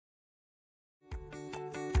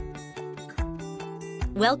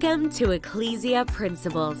Welcome to Ecclesia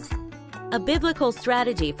Principles, a biblical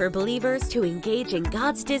strategy for believers to engage in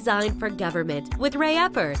God's design for government with Ray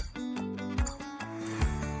Eppard.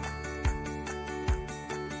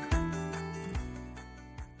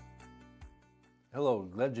 Hello,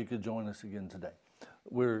 glad you could join us again today.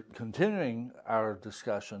 We're continuing our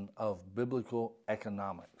discussion of biblical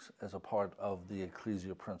economics as a part of the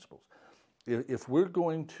Ecclesia Principles. If we're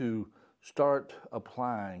going to start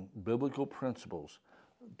applying biblical principles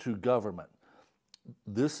to government,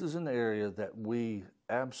 this is an area that we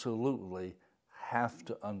absolutely have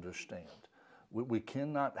to understand. We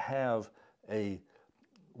cannot have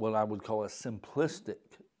what I would call a simplistic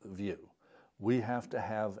view. We have to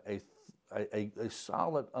have a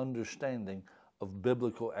solid understanding of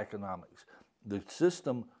biblical economics. The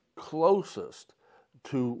system closest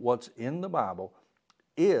to what's in the Bible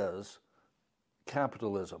is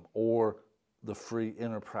capitalism or the free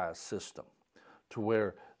enterprise system, to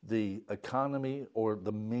where the economy or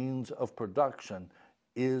the means of production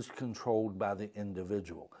is controlled by the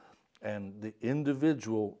individual. And the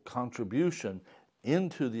individual contribution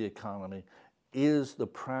into the economy is the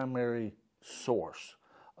primary source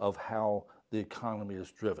of how the economy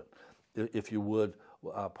is driven. If you would,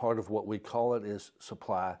 part of what we call it is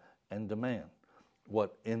supply and demand.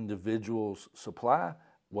 What individuals supply,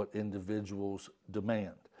 what individuals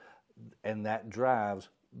demand. And that drives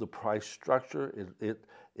the price structure.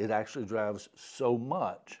 It actually drives so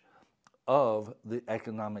much of the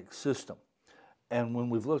economic system. And when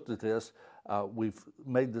we've looked at this, we've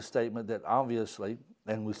made the statement that obviously,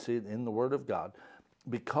 and we see it in the Word of God,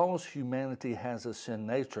 because humanity has a sin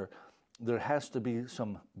nature, there has to be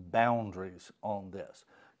some boundaries on this.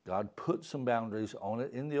 God put some boundaries on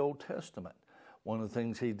it in the Old Testament. One of the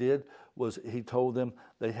things he did was he told them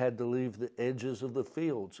they had to leave the edges of the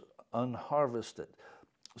fields unharvested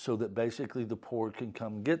so that basically the poor can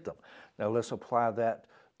come get them. Now let's apply that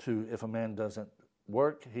to if a man doesn't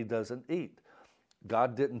work, he doesn't eat.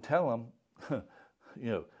 God didn't tell him,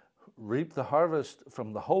 reap the harvest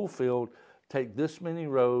from the whole field, take this many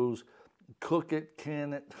rows, cook it,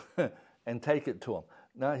 can it, and take it to them.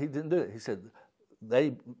 No, he didn't do it. He said,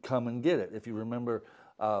 they come and get it. If you remember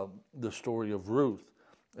the story of Ruth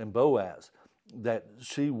and Boaz, that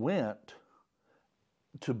she went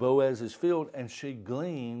to Boaz's field and she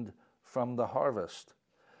gleaned from the harvest.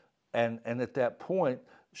 And at that point,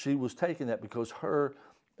 she was taking that because her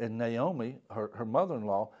and Naomi, her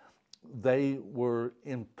mother-in-law, they were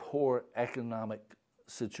in poor economic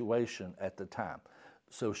situation at the time.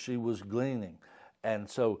 So she was gleaning. And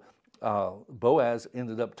so Boaz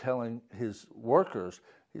ended up telling his workers,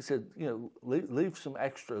 he said, leave some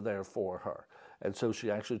extra there for her. And so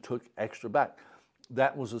she actually took extra back.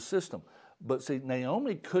 That was a system. But see,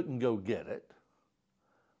 Naomi couldn't go get it,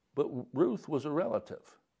 but Ruth was a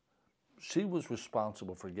relative. She was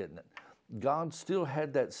responsible for getting it. God still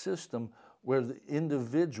had that system where the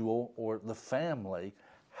individual or the family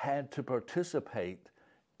had to participate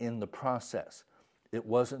in the process. It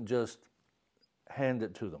wasn't just hand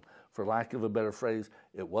it to them. For lack of a better phrase,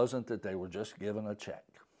 it wasn't that they were just given a check.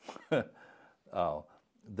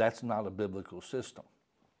 That's not a biblical system.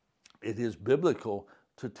 It is biblical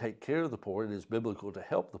to take care of the poor. It is biblical to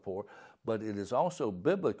help the poor, but it is also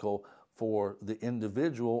biblical for the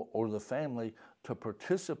individual or the family to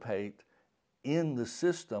participate in the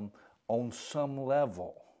system on some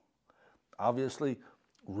level. Obviously,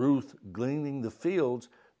 Ruth gleaning the fields,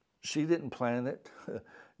 she didn't plant it,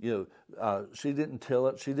 she didn't till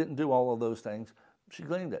it, she didn't do all of those things. She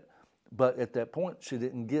gleaned it. But at that point, she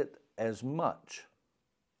didn't get as much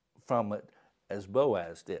from it as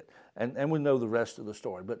Boaz did. And we know the rest of the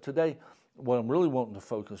story. But today, what I'm really wanting to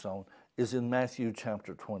focus on is in Matthew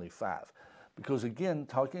chapter 25. Because again,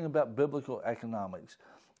 talking about biblical economics,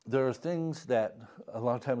 there are things that a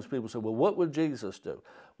lot of times people say, well, what would Jesus do?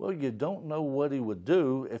 Well, you don't know what he would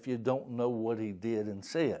do if you don't know what he did and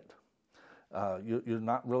said. You're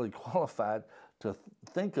not really qualified to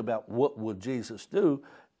think about what would Jesus do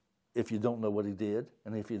if you don't know what he did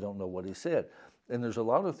and if you don't know what he said. And there's a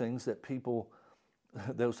lot of things that people,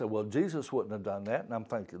 they'll say, well, Jesus wouldn't have done that. And I'm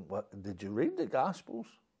thinking, what, did you read the Gospels?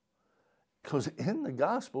 Because in the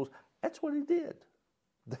Gospels, that's what he did.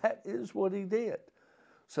 That is what he did.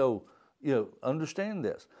 So, understand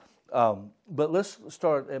this. But let's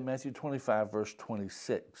start at Matthew 25, verse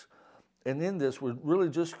 26. And in this, we're really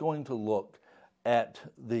just going to look at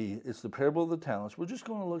it's the parable of the talents. We're just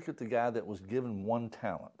going to look at the guy that was given one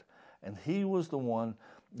talent. And he was the one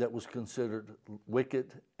that was considered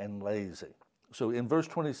wicked and lazy. So in verse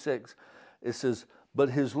 26, it says, but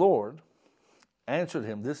his Lord, answered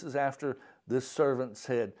him. This is after this servant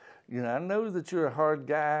said, I know that you're a hard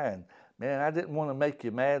guy, and man, I didn't want to make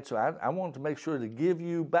you mad, so I wanted to make sure to give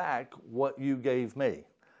you back what you gave me,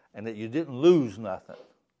 and that you didn't lose nothing.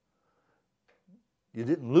 You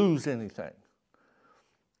didn't lose anything.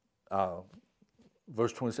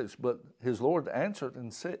 Verse 26, but his Lord answered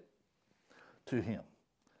and said to him,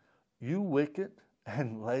 you wicked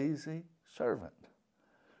and lazy servant,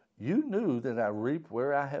 you knew that I reap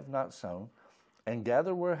where I have not sown, and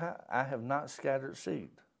gather where I have not scattered seed.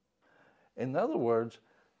 In other words,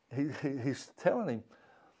 he's telling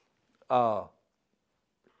him,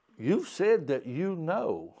 you've said that you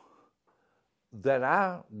know that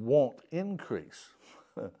I want increase,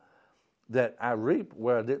 that I reap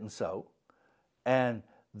where I didn't sow, and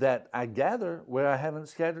that I gather where I haven't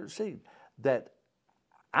scattered seed, that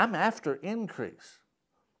I'm after increase.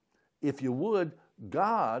 If you would,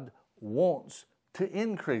 God wants to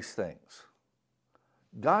increase things.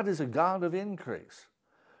 God is a God of increase.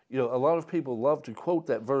 A lot of people love to quote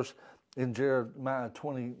that verse in Jeremiah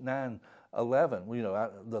 29:11.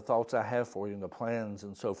 The thoughts I have for you and the plans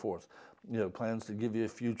and so forth. Plans to give you a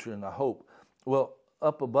future and a hope. Well,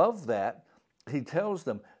 up above that, he tells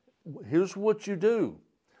them, here's what you do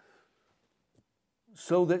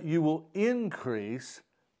so that you will increase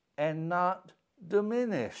and not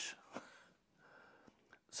diminish.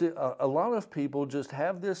 See, a lot of people just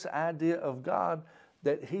have this idea of God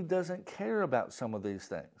that he doesn't care about some of these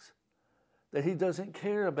things, that he doesn't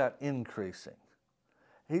care about increasing.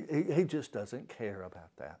 He just doesn't care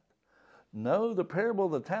about that. No, the parable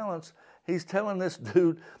of the talents, he's telling this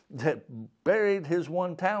dude that buried his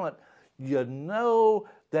one talent, you know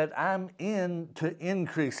that I'm into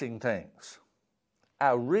increasing things.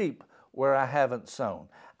 I reap where I haven't sown.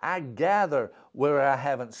 I gather where I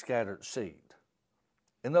haven't scattered seed.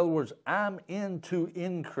 In other words, I'm into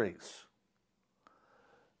increase.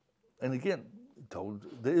 And again, he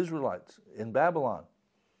told the Israelites in Babylon,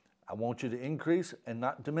 I want you to increase and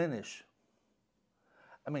not diminish.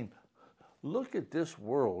 I mean, look at this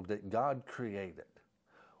world that God created.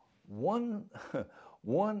 One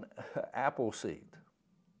apple seed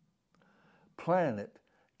planet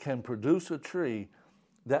can produce a tree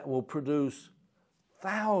that will produce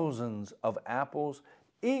thousands of apples,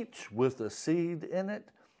 each with a seed in it.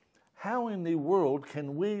 How in the world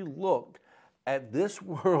can we look at this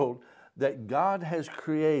world that God has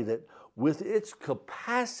created with its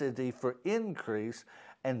capacity for increase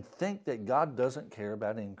and think that God doesn't care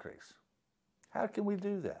about increase? How can we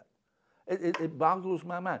do that? It boggles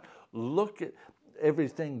my mind. Look at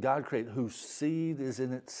everything God created, whose seed is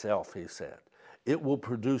in itself, he said. It will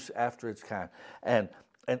produce after its kind. And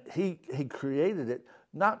he created it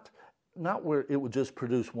not where it would just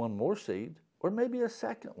produce one more seed or maybe a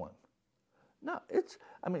second one. No,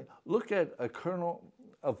 look at a kernel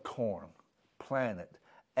of corn planted,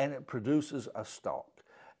 and it produces a stalk.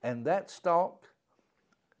 And that stalk,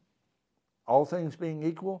 all things being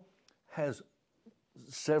equal, has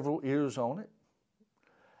several ears on it.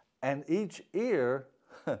 And each ear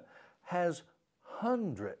has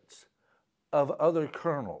hundreds of other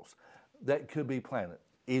kernels that could be planted,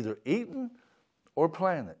 either eaten or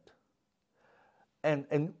planted.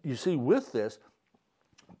 And you see, with this,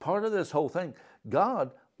 part of this whole thing,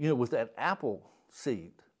 God, with that apple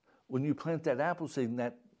seed, when you plant that apple seed and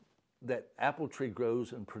that apple tree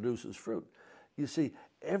grows and produces fruit, you see,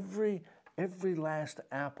 every last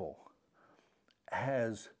apple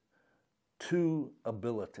has two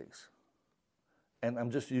abilities. And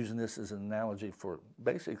I'm just using this as an analogy for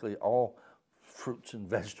basically all fruits and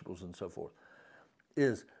vegetables and so forth,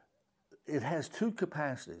 is it has two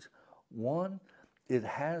capacities. One, it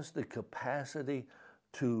has the capacity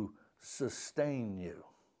to sustain you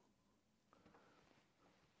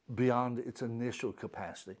beyond its initial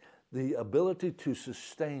capacity. The ability to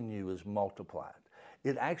sustain you is multiplied.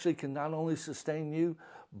 It actually can not only sustain you,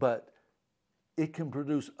 but it can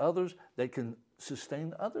produce others that can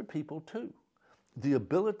sustain other people too. The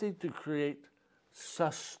ability to create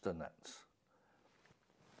sustenance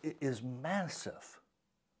is massive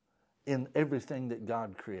in everything that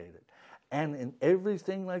God created. And in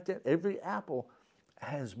everything like that, every apple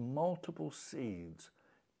has multiple seeds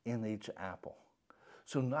in each apple.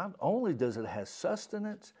 So not only does it have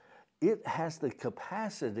sustenance, it has the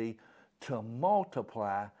capacity to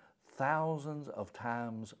multiply thousands of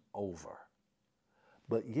times over.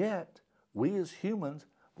 But yet, we as humans,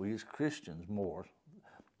 we as Christians more,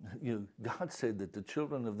 God said that the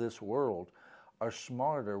children of this world are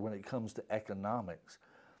smarter when it comes to economics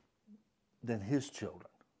than his children.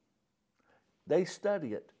 They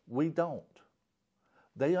study it, we don't.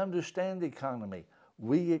 They understand the economy,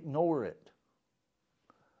 we ignore it.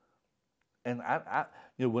 And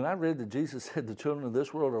when I read that Jesus said the children of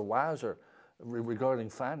this world are wiser regarding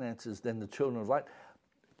finances than the children of light,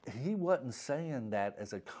 he wasn't saying that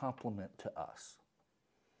as a compliment to us.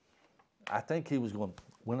 I think he was going,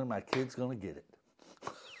 when are my kids going to get it?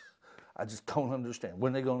 I just don't understand.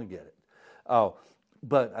 When are they going to get it?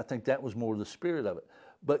 But I think that was more the spirit of it.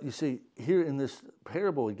 But you see, here in this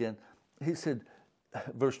parable again, he said,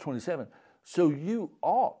 verse 27, so you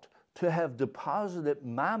ought to have deposited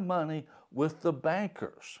my money with the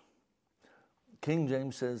bankers. King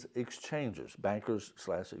James says exchangers,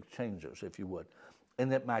 bankers/exchangers, if you would.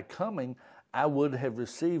 And at my coming, I would have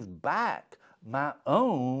received back my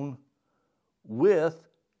own with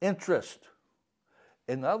interest.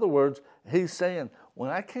 In other words, he's saying, when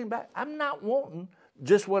I came back, I'm not wanting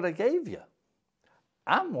just what I gave you.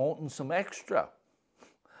 I'm wanting some extra.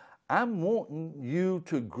 I'm wanting you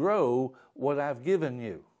to grow what I've given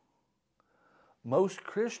you. Most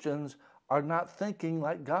Christians are not thinking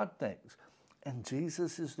like God thinks. And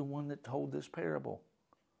Jesus is the one that told this parable.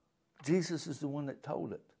 Jesus is the one that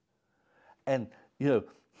told it. And,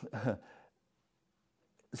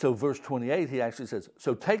 so verse 28, he actually says,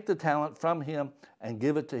 so take the talent from him and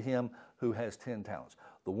give it to him who has 10 talents.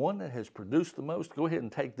 The one that has produced the most, go ahead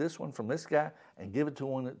and take this one from this guy and give it to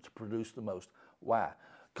one that's produced the most. Why?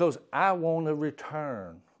 Because I want a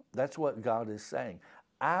return. That's what God is saying.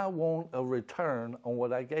 I want a return on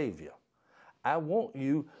what I gave you. I want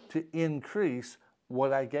you to increase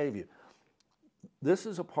what I gave you. This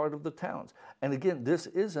is a part of the talents. And again, this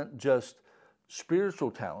isn't just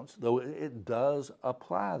spiritual talents, though it does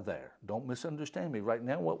apply there. Don't misunderstand me. Right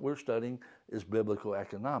now, what we're studying is biblical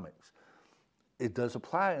economics. It does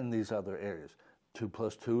apply in these other areas. 2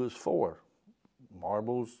 plus 2 is 4.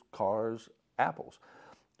 Marbles, cars, apples.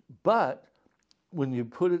 But when you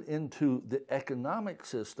put it into the economic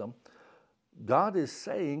system, God is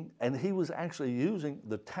saying, and he was actually using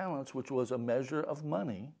the talents, which was a measure of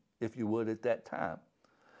money, if you would, at that time.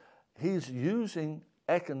 He's using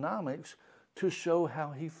economics to show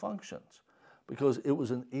how he functions, because it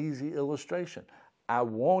was an easy illustration. I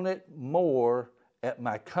wanted more at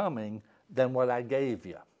my coming than what I gave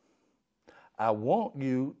you. I want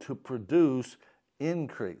you to produce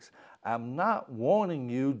increase. I'm not wanting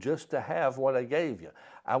you just to have what I gave you.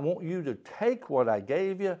 I want you to take what I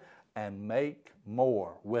gave you and make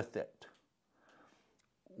more with it.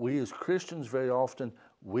 We as Christians very often,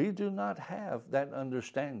 we do not have that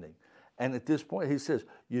understanding. And at this point, he says,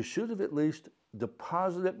 you should have at least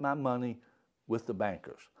deposited my money with the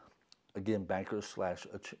bankers. Again,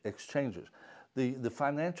 bankers/exchangers. The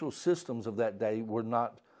financial systems of that day were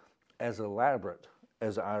not as elaborate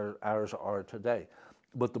as ours are today.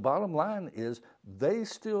 But the bottom line is they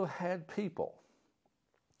still had people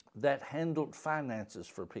that handled finances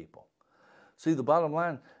for people. See, the bottom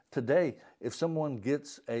line today, if someone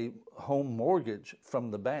gets a home mortgage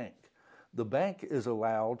from the bank is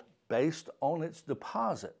allowed, based on its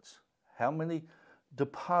deposits, how many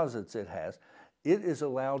deposits it has, it is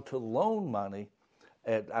allowed to loan money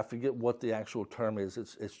at, I forget what the actual term is,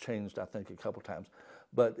 it's changed I think a couple times,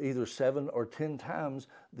 but either 7 or 10 times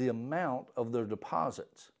the amount of their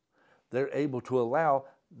deposits. They're able to allow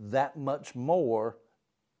that much more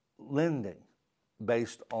lending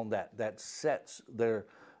based on that. That sets their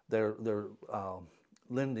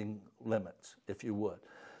lending limits, if you would.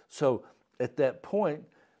 So at that point,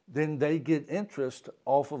 then they get interest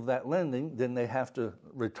off of that lending. Then they have to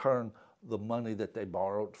return the money that they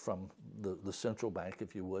borrowed from the central bank,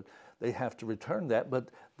 if you would. They have to return that, but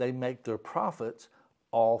they make their profits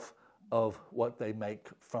off of what they make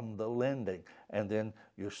from the lending. And then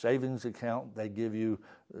your savings account, they give you,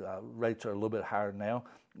 rates are a little bit higher now.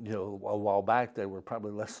 A while back they were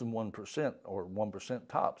probably less than 1% or 1%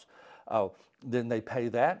 tops. Then they pay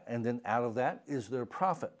that, and then out of that is their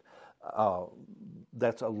profit.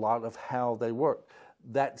 That's a lot of how they work.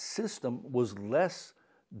 That system was less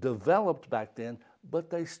developed back then, but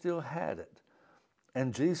they still had it.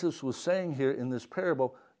 And Jesus was saying here in this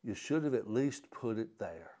parable, you should have at least put it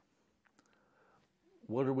there.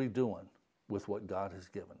 What are we doing with what God has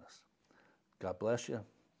given us? God bless you.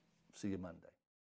 See you Monday.